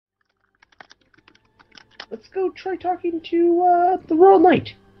let's go try talking to the Royal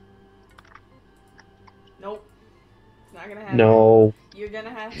Knight. Nope. It's not gonna happen. No. You're gonna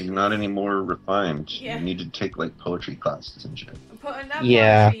have to... You're not any more refined. Yeah. You need to take, like, poetry classes and shit. Not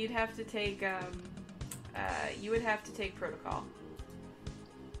Yeah. poetry, you'd have to take, you would have to take protocol.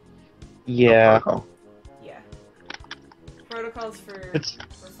 Yeah. Oh, protocol? Yeah. Protocols for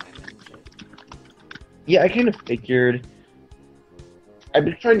refinement and shit. Yeah, I kind of figured. I've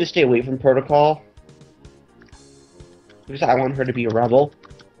been trying to stay away from protocol because I want her to be a rebel.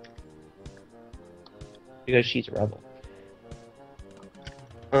 Because she's a rebel.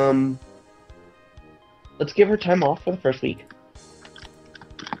 Let's give her time off for the first week.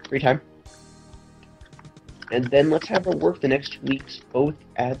 Free time. And then let's have her work the next 2 weeks both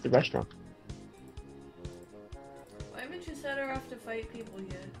at the restaurant. Why haven't you set her off to fight people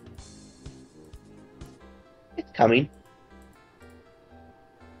yet? It's coming.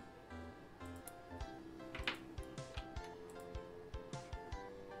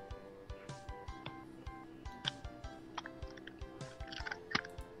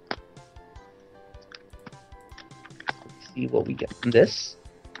 Let's see what we get from this.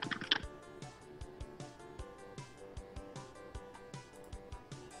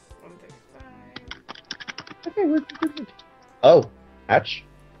 Okay, we're good. Oh, match.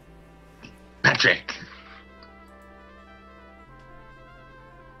 Patrick!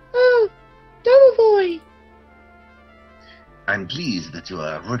 Oh, Double Boy! I'm pleased that you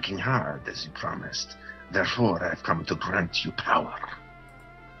are working hard as you promised. Therefore, I've come to grant you power.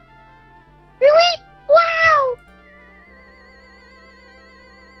 Really? Wow!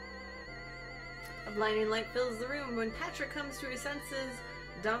 A blinding light fills the room. When Patrick comes to his senses,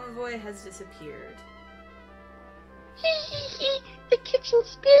 Domovoy has disappeared. The kitchen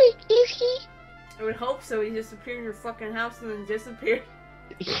spirit, is he? I would hope so. He just appeared in your fucking house and then disappeared.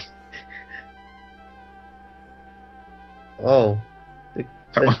 Oh.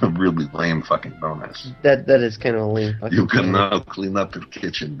 That was a really lame fucking bonus. That is kind of a lame fucking You can thing. now clean up your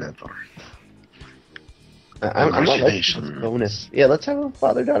kitchen better. I'm not liking this bonus. Yeah, let's have a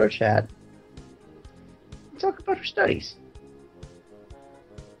father-daughter chat. Talk about her studies.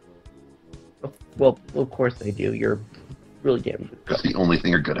 Oh, well, of course they do. You're really damn good. That's the only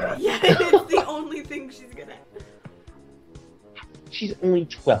thing you're good at. Yeah, it's the only thing she's good at. She's only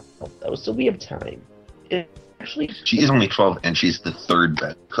 12, though, so we have time. Actually, She is only 12, and she's the third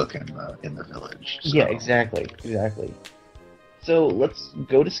best cook in the village. So. yeah, exactly. So let's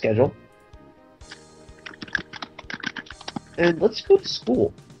go to schedule. And let's go to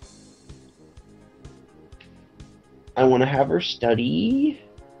school. I want to have her study...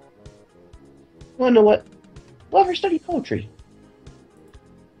 Well, you know what? We'll have her study poetry.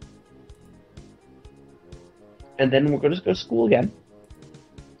 And then we're going to go to school again.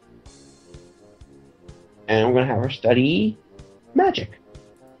 And we're going to have her study magic.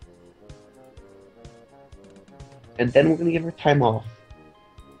 And then we're going to give her time off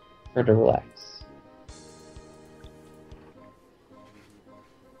for her to relax.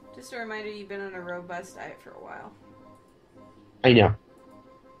 Just a reminder, you've been on a robust diet for a while. I know.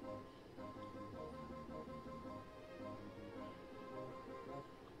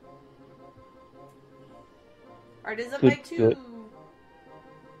 Art is up Good, by 2. good.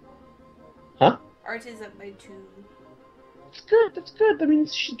 Huh? Art is up by 2. That's good. That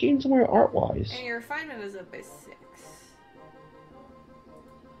means she gained somewhere art-wise. And your refinement is up by 6.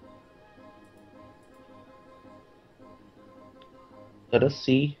 Let us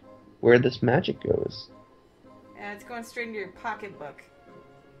see where this magic goes. And it's going straight into your pocketbook.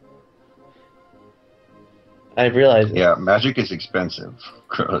 I realize it. Yeah, magic is expensive,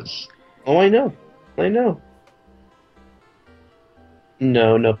 Kroze. Oh, I know.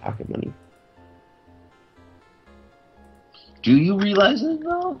 No pocket money. Do you realize it,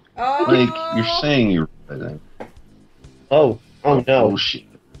 though? Oh! Like, you're saying you realize it. Oh no. Oh, shit.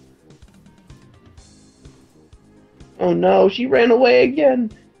 Oh no, she ran away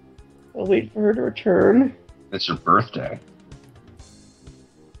again. I'll wait for her to return. It's your birthday.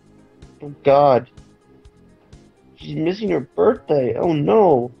 Oh god. She's missing her birthday. Oh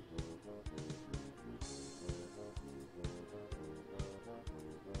no.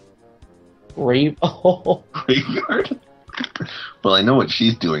 Grave. Oh. Graveyard? Well, I know what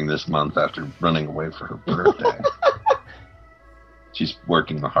she's doing this month after running away for her birthday. She's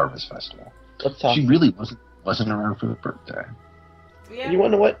working the Harvest Festival. Let's talk. She really wasn't around for the birthday. Yeah. You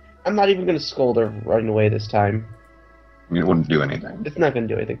wanna know what? I'm not even gonna scold her running away this time. I mean, it wouldn't do anything. It's not gonna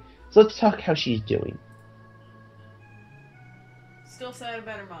do anything. So let's talk how she's doing. Still sad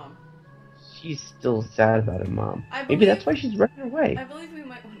about her mom. She's still sad about her mom. I Maybe believe- that's why she's running away. I believe we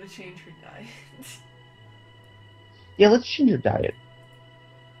might want to change her diet. Yeah, let's change your diet.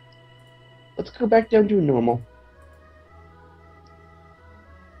 Let's go back down to a normal.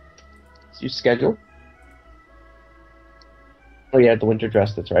 Let's use schedule. Oh yeah, the winter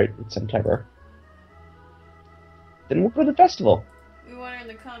dress, that's right. It's September. Then we'll go to the festival. We want her in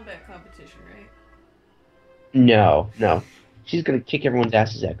the combat competition, right? No. She's gonna kick everyone's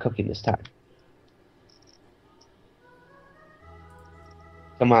asses at cooking this time.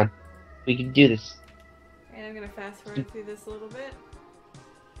 Come on. We can do this. And I'm gonna fast forward through this a little bit.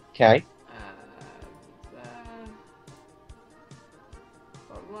 Okay.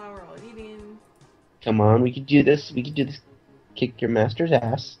 Blah, we're all eating. Come on, we can do this. Kick your master's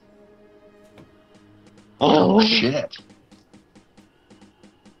ass. Oh, shit.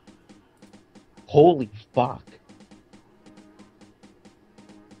 Holy fuck.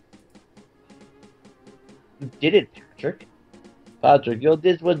 You did it, Patrick. Patrick,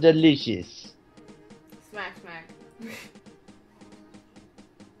 this was delicious. Smack.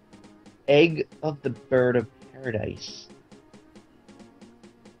 Egg of the bird of paradise.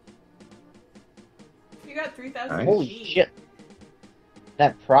 You got 3,000 Nice. Holy shit.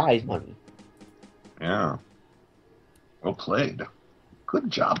 That prize money. Yeah. Well played. Good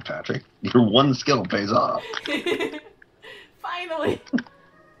job, Patrick. Your one skill pays off. Finally!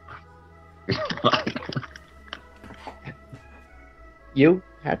 You,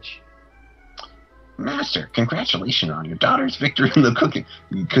 Hatch? Master, congratulations on your daughter's victory in the cooking.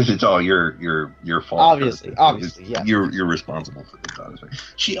 Because it's all your fault. Obviously, yeah. You're responsible for the daughter's victory.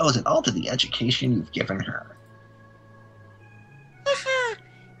 She owes it all to the education you've given her.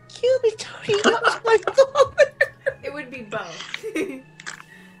 You be talking about my father. It would be Bo.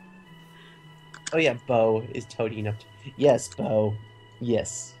 Oh yeah, Bo is toadying up. Yes, Bo.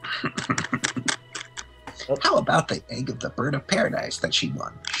 Yes. How about the egg of the bird of paradise that she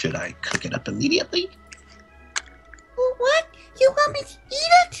won? Should I cook it up immediately? What? You want me to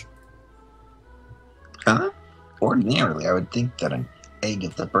eat it? Huh? Ordinarily, I would think that an egg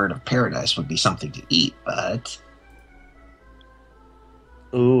of the bird of paradise would be something to eat, but...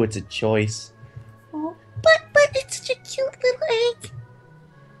 Ooh, it's a choice. Oh, but it's such a cute little egg.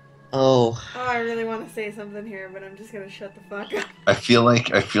 Oh. Oh, I really want to say something here, but I'm just gonna shut the fuck up. I feel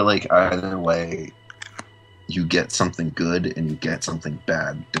like either way, you get something good and you get something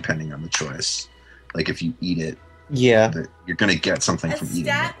bad depending on the choice. Like if you eat it, Yeah. you're going to get something A from eating it,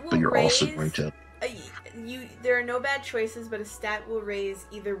 stat but will you're also raise- going to... There are no bad choices, but a stat will raise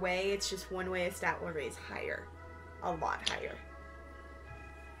either way. It's just one way a stat will raise higher. A lot higher.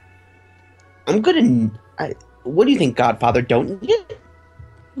 I'm gonna... what do you think, Godfather? Don't eat it?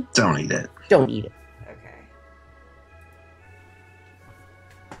 Don't eat it. Don't eat it.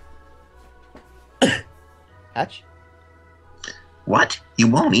 Okay. Hatch? What? You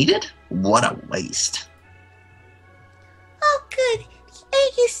won't eat it? What a waste. Oh, good. The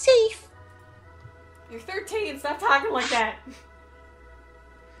egg is safe. You're 13. Stop talking like that.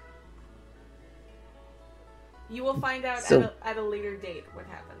 You will find out So- at a later date what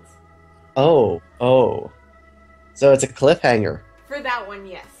happens. Oh. So it's a cliffhanger. For that one,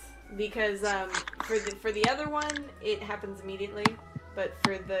 yes, because for the other one, it happens immediately. But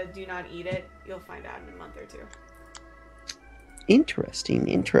for the do not eat it, you'll find out in a month or two.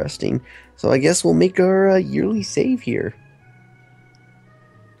 Interesting. So I guess we'll make our yearly save here.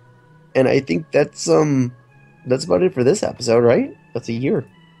 And I think that's about it for this episode, right? That's a year.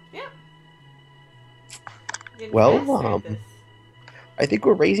 Yeah. Getting Well, faster at this. I think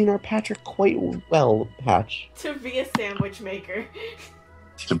we're raising our Patrick quite well, Patch. To be a sandwich maker.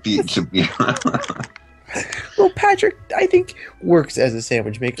 To be Well, Patrick, I think, works as a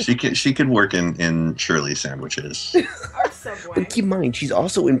sandwich maker. she could work in Shirley sandwiches. Or Subway. But keep in mind, she's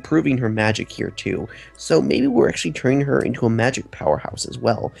also improving her magic here, too. So maybe we're actually turning her into a magic powerhouse as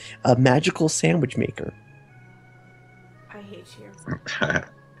well. A magical sandwich maker. I hate you.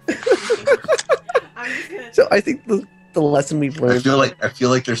 I'm just gonna. So I think the lesson we've I learned... feel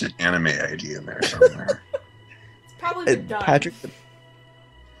like there's an anime idea in there somewhere. It's probably been done. Patrick...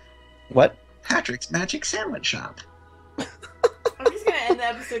 What? Patrick's Magic Sandwich Shop. I'm just gonna end the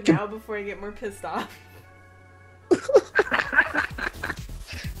episode now before I get more pissed off.